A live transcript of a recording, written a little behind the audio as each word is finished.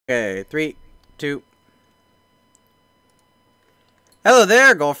Okay, 3, 2. Hello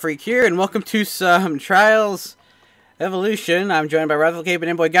there, Golf Freak here, and welcome to some Trials Evolution. I'm joined by Rifle Cape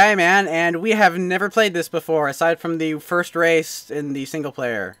and Imboy Guy Man, and we have never played this before, aside from the first race in the single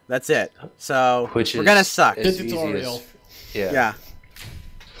player. That's it. So, we're gonna suck. The tutorial. Yeah.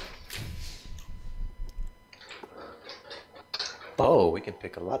 Oh, we can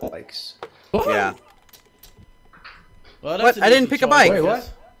pick a lot of bikes. Yeah. Well, What? I didn't pick a bike. Wait,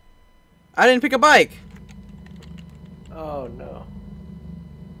 what? I didn't pick a bike. Oh, no.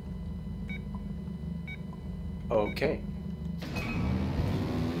 Okay.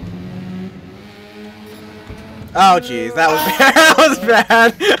 Oh, jeez, that was that was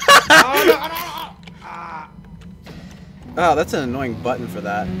bad. Oh, that's an annoying button for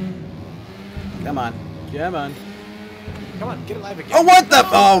that. Come on. Come on. Come on, get alive again. Oh, what the?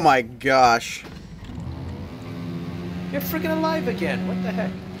 Oh, my gosh. You're freaking alive again. What the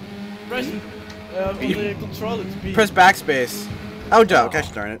heck? Press on the controller to be. Press backspace. Oh, gosh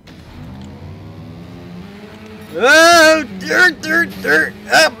darn it. Oh, dirt.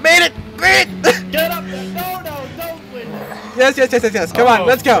 Oh, made it. Great. Get up there! No, don't win. Yes. Come on, Oh,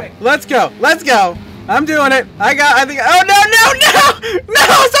 let's go. quick. Let's go. I'm doing it. I think. Oh, no.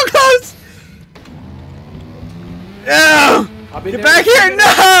 So close. No. I'll be Get there. back here.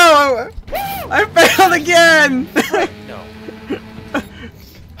 No. I failed again. No.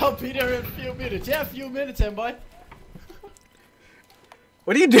 I'll be there in a few minutes. Yeah, a few minutes, boy.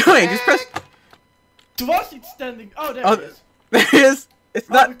 What are you doing? Just press. Dwas is standing. Oh, there Oh, he is. there he is. It's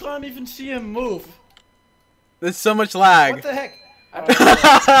Oh, not. we can't even see him move. There's so much lag. What the heck?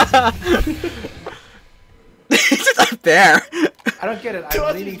 It's just up there. I don't get it. Dude,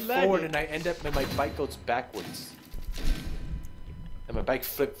 I'm he's leaning lagging. forward and I end up and my bike goes backwards. And my bike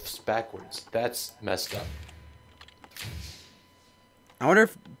flips backwards. That's messed up. I wonder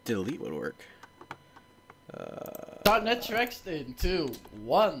if delete would work. Start net tracks in 2,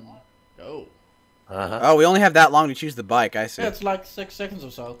 1, go. Uh-huh. Oh, we only have that long to choose the bike. I see. Yeah, it's like 6 seconds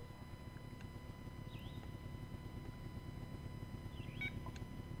or so.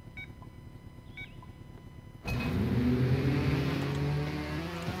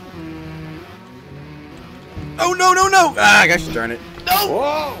 Oh no! Ah, gosh darn it! No!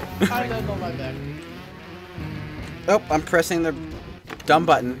 Whoa! I landed on my back. Oh, I'm pressing the dumb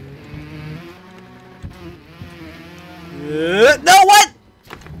button. No, what?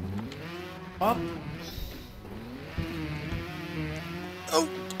 Huh? Oh,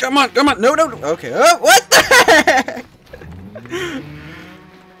 come on! No! Okay. Oh, what the heck?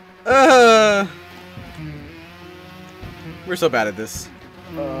 We're so bad at this.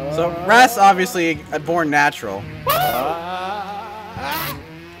 So, Ras obviously born natural.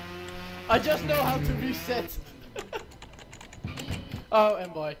 I just know how to reset. Oh,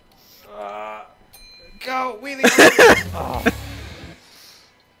 boy. Go, wheelie!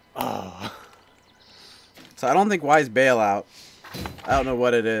 Oh. So I don't think Wise bailout. I don't know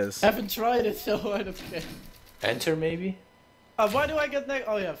what it is. Haven't tried it, so I don't care. Enter, maybe? Why do I get next?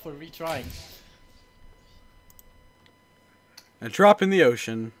 Oh yeah, for retrying. A drop in the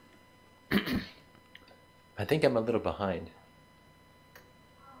ocean. I think I'm a little behind.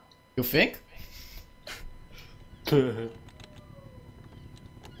 You think?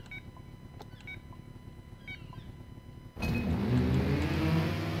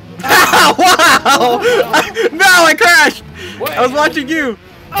 Wow! No, I crashed! I was watching you!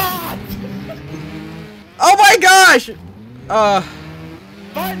 Ah! Oh my gosh!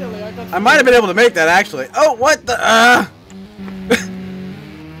 Finally, I got. I might have been able to make that actually. Oh, what the? I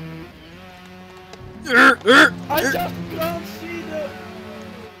just can't see the.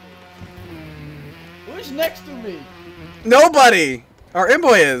 Who's next to me? Nobody! Our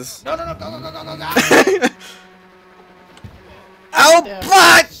Imboy is. No, go. Oh, Damn,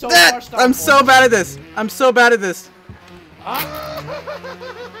 fuck! so That! far start I'm so points. bad at this. I'm so bad at this.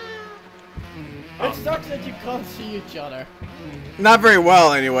 It sucks that you can't see each other. Not very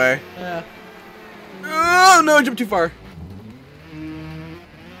well, anyway. Yeah. Oh no, I jumped too far.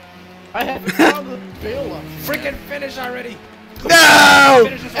 I haven't found the bailout. Freaking finish already! No!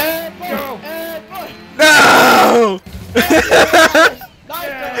 Finish this Boy, one! Go! boy. No!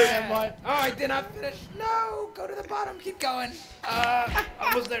 Nice boy. Oh, I did not finish. No, go to the bottom. Keep going.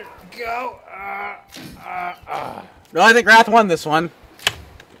 Almost there. Go. Well, I think Wrath won this one.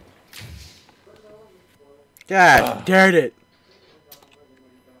 God darn it.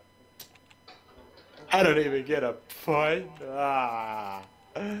 I don't even get a point.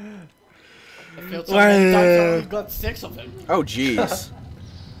 I failed so many times, I only got 6 of them. Oh, jeez.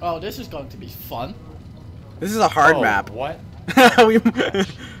 Oh, this is going to be fun. This is a hard Oh, map. What? we,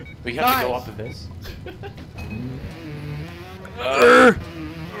 We have to go Nice. up to this.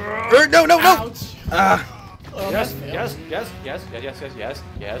 No, no, no! Ouch. Ah, Yes, failed. yes, yes, yes, yes, yes,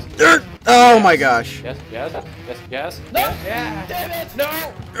 yes, yes, oh my gosh. yes, yes, yes, yes. No! Yeah. Damn it!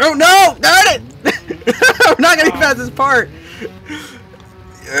 No. Oh no! Darn it! I'm not getting past this part.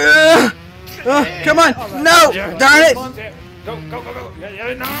 Come on! Alright. No! Yeah. Darn it! Go, go, go, go. Yeah,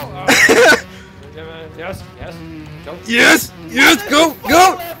 yeah, no. Yes, yes. Go. Yes! Yes! Go!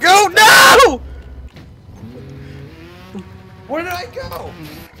 Go! Go! No! Where did I go?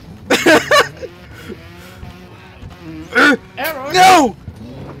 Arrow! No!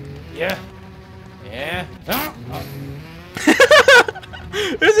 Yeah. Yeah. No.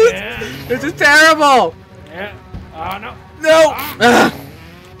 This is terrible! Yeah. Oh, no. No!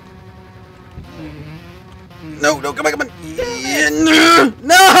 No, no, come on, come on! Yeah, no!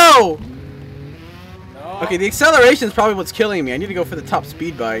 No. Okay, the acceleration is probably what's killing me. I need to go for the top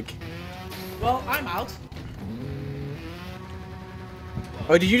speed bike. Well, I'm out.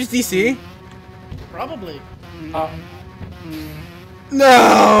 Oh, did you just DC? Probably.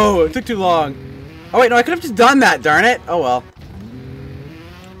 No! It took too long. Oh wait, no, I could have just done that, darn it! Oh well.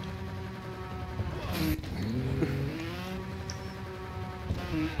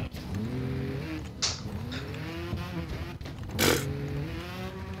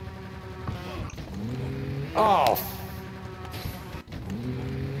 Oh.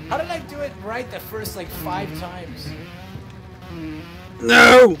 How did I do it right the first like 5 times?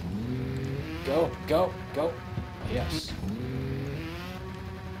 No! Go, go, go. Yes.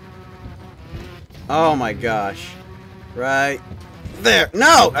 Oh my gosh. Right there.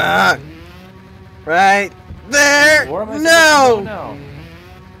 No! Right there! Where am I supposed to go No! now?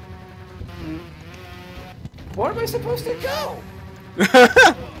 Where am I supposed to go?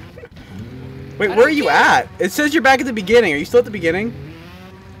 Wait, I where are don't you get at? It says you're back at the beginning. Are you still at the beginning?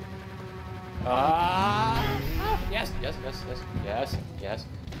 Yes, yes, yes, yes, yes, yes,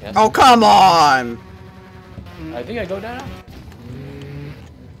 yes. Oh, come on! I think I go down.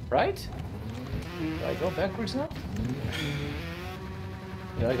 Right? Do I go backwards now?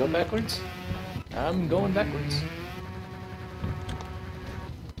 Do I go backwards? I'm going backwards.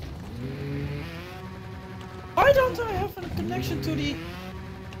 Why don't I have a connection to the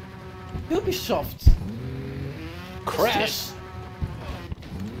Ubisoft? Crash!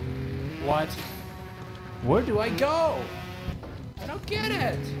 What? Where do I go? I don't get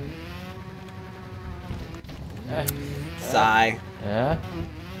it. Sigh. No!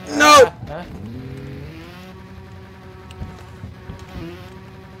 No!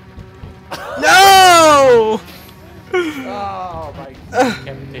 No! Oh my god, I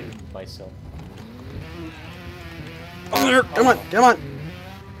can't retain myself. Oh, come on, come on.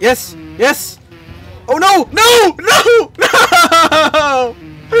 Yes, yes. Oh no, no, no, no!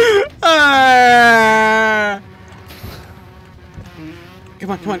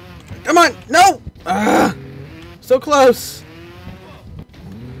 Come on, come on, come on, no! So close.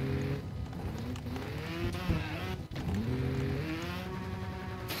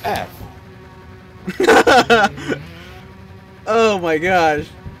 F. Oh my gosh.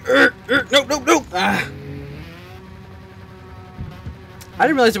 No, no, no. I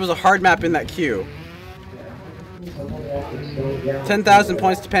didn't realize there was a hard map in that queue. 10,000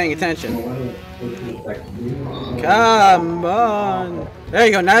 points to paying attention. Come on. There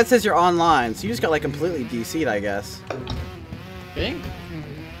you go. Now it says you're online. So you just got like completely DC'd, I guess. Pink?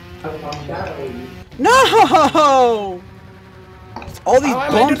 No! All these Oh,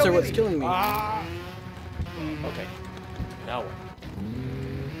 bumps are what's killing me. Okay. Now what?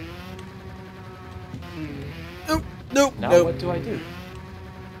 Nope, nope, Now nope. what do I do?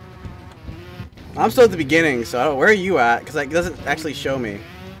 I'm still at the beginning, so I don't, where are you at? Because like, it doesn't actually show me.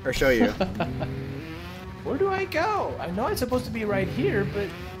 Or show you. Where do I go? I know it's supposed to be right here, but...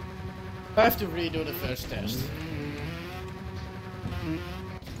 I have to redo the first test.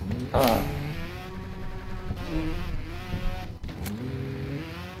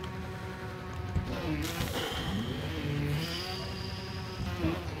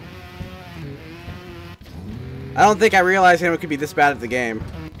 I don't think I realized him could be this bad at the game.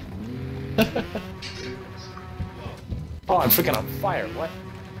 Oh, I'm freaking on fire. What?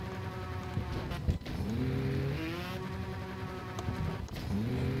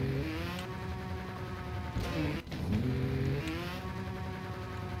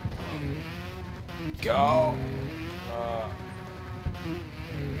 Go.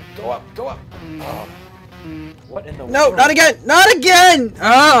 Go up. Go up. Oh. What in the No, world? not again! Not again!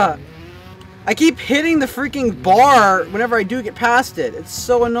 I keep hitting the freaking bar whenever I do get past it. It's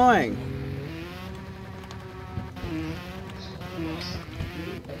so annoying.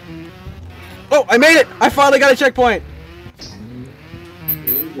 Oh, I made it! I finally got a checkpoint!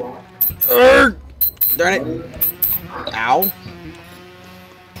 Urgh. Darn it. Ow.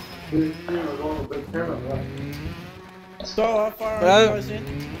 So, how far are you guys in?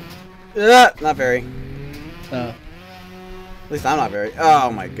 Not very. No. At least I'm not very. Oh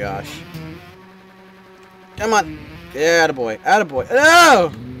my gosh. Come on. Yeah, attaboy. Attaboy.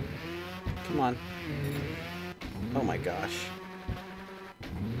 No! Come on. Oh my gosh.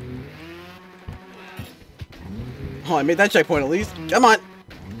 Oh, I made that checkpoint at least. Come on.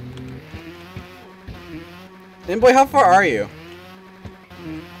 Boy, how far are you?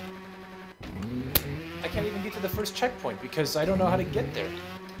 I can't even get to the first checkpoint because I don't know how to get there.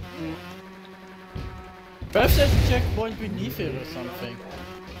 Perhaps there's a checkpoint beneath it or something.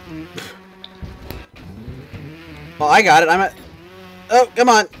 Well, I got it. I'm at... Oh, come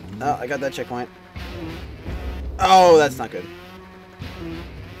on. Oh, I got that checkpoint. Oh, that's not good.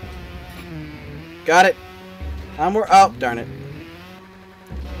 Got it. Oh, darn it.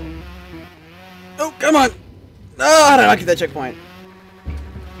 Oh, come on. Oh, how did I not get that checkpoint?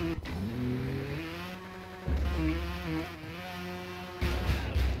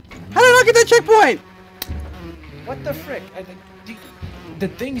 How did I not get that checkpoint? What the frick?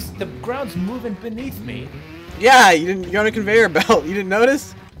 The ground's moving beneath me. Yeah, you're on a conveyor belt. You didn't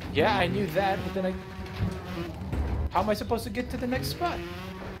notice? Yeah, I knew that, but then how am I supposed to get to the next spot?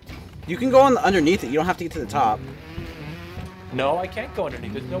 You can go on underneath it. You don't have to get to the top. No, I can't go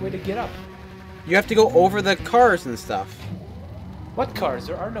underneath. There's no way to get up. You have to go over the cars and stuff. What cars?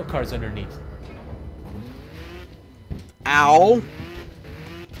 There are no cars underneath. Ow.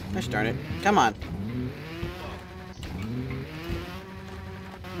 Gosh darn it. Come on.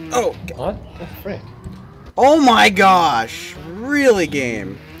 Oh. What the frick? Oh my gosh. Really,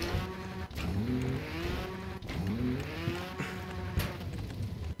 game.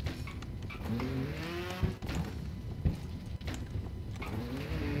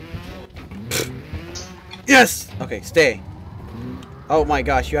 Yes! Okay, stay. Oh my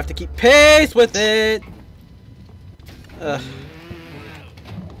gosh, you have to keep pace with it! Ugh.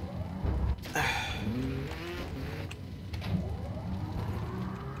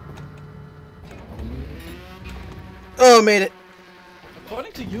 Oh, made it!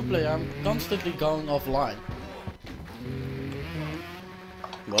 According to Uplay, I'm constantly going offline.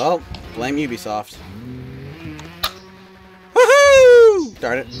 Well, blame Ubisoft. Woohoo!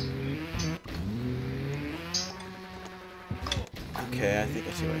 Darn it. Okay, I think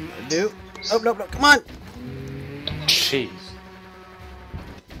I see what I'm gonna do. Oh, no, no, come on! Jeez.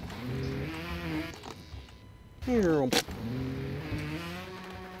 Here.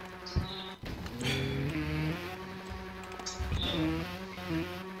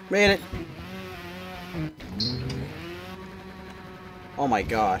 Made it! Oh my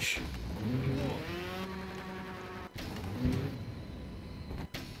gosh.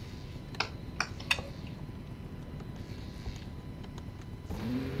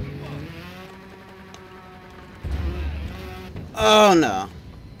 Oh no.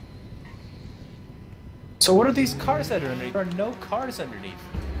 So what are these cars that are underneath? There are no cars underneath.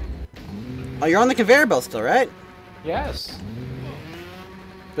 Oh, you're on the conveyor belt still, right? Yes.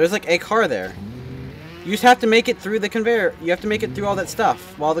 There's like a car there. You just have to make it through the conveyor. You have to make it through all that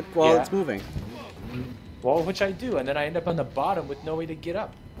stuff while Yeah. it's moving. Well, which I do, and then I end up on the bottom with no way to get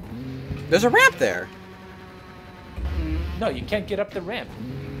up. There's a ramp there. No, you can't get up the ramp.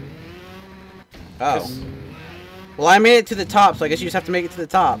 Oh. 'Cause- Well, I made it to the top, so I guess you just have to make it to the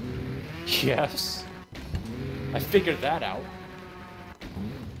top. Yes. I figured that out.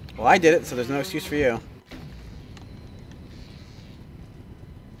 Well, I did it, so there's no excuse for you.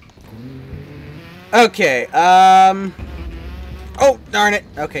 Okay, oh, darn it.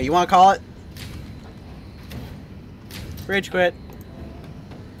 Okay, you want to call it? Rage quit.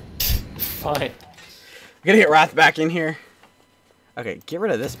 Fine. I'm gonna get Wrath back in here. Okay, get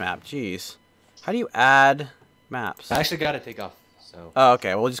rid of this map. Jeez. How do you add maps? I actually got to take off. So. Oh,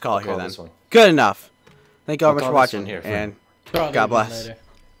 okay. We'll just call it here call then. this one. Good enough. Thank you all I'll much for call this watching, one here for- and Probably God a bit bless. later.